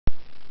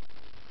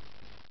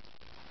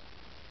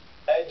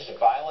alleged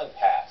violent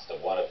past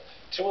of one of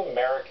two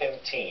American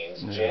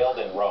teens jailed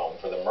in Rome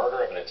for the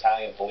murder of an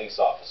Italian police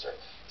officer.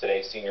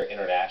 Today's senior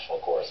international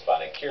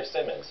correspondent Keir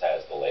Simmons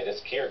has the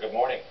latest. Keir, good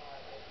morning.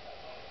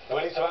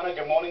 Willie, Savannah,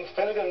 good morning.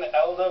 Finnegan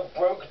Elder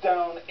broke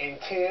down in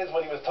tears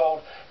when he was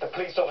told the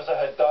police officer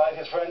had died.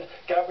 His friend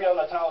Gabriel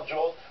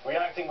Natale-Hjorth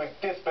reacting with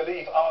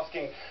disbelief,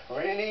 asking,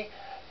 "Really?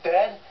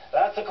 Dead?"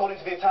 That's according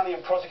to the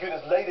Italian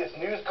prosecutor's latest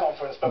news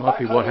conference. But might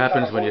be what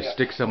happens when you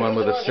stick someone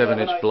with a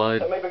 7-inch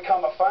blade. That may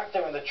become a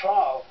factor in the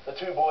trial the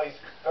two boys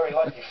very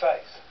likely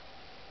face.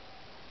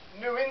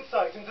 New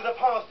insight into the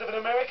past of an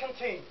American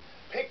teen,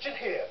 pictured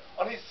here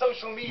on his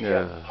social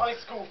media high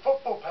school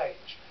football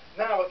page,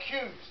 now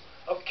accused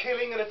of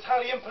killing an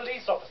Italian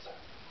police officer.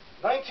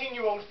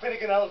 19-year-old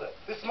Finnegan Elder,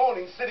 this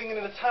morning sitting in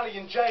an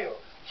Italian jail,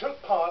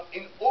 took part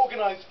in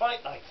organized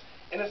fight nights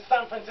in a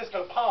San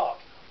Francisco park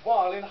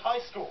while in high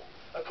school,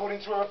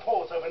 according to a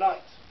report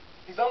overnight.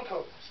 His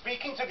uncle,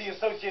 speaking to the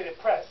Associated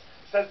Press,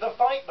 says the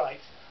fight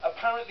nights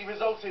apparently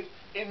resulted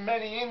in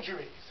many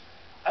injuries.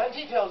 And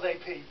he tells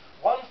AP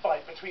one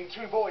fight between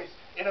two boys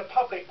in a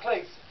public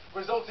place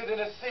resulted in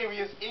a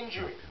serious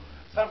injury.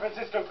 San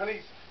Francisco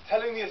police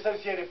telling the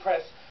Associated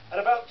Press at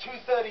about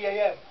 2:30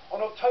 a.m.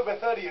 on October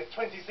 30th,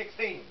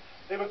 2016,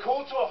 they were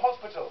called to a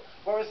hospital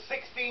where a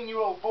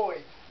 16-year-old boy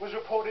was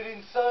reported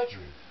in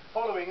surgery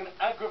following an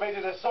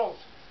aggravated assault.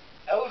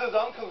 Elder's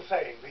uncle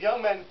saying the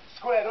young men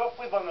squared off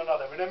with one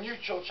another in a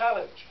mutual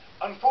challenge.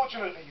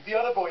 Unfortunately, the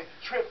other boy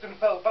tripped and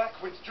fell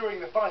backwards during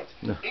the fight,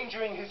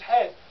 injuring his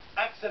head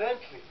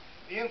accidentally.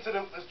 The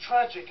incident was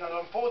tragic and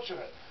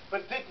unfortunate,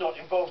 but did not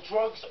involve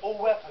drugs or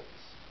weapons.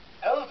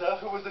 Elder,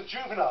 who was a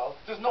juvenile,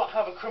 does not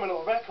have a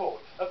criminal record,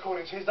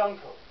 according to his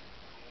uncle.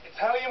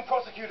 Italian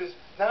prosecutors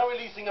now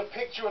releasing a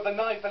picture of the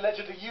knife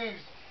allegedly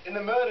used in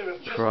the murder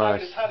of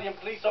just-married Italian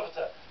police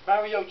officer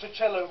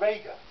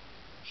Rega,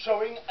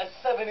 showing a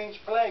 7-inch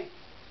blade.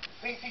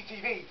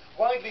 CCTV,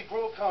 widely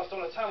broadcast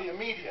on Italian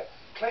media,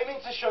 claiming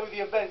to show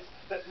the events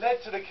that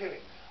led to the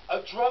killing,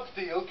 a drug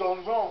deal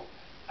gone wrong,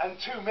 and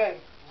two men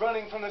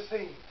running from the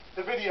scene.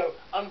 The video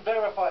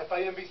unverified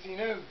by NBC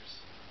News.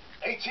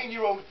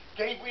 18-year-old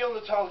Gabriel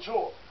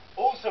Natale-Hjorth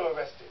also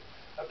arrested.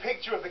 A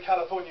picture of the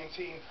Californian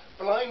teen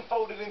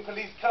blindfolded in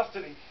police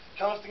custody,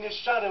 casting a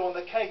shadow on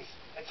the case,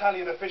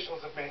 Italian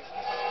officials admit.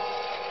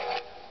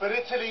 But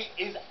Italy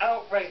is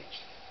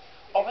outraged.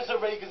 Officer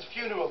Rega's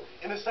funeral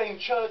in the same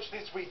church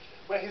this week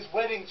where his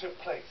wedding took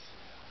place.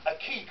 A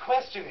key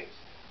question is,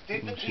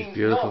 did the teens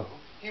know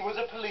he was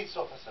a police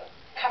officer?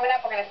 Coming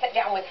up, we're going to sit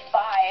down with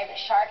 5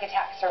 shark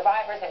attack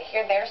survivors and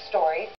hear their stories.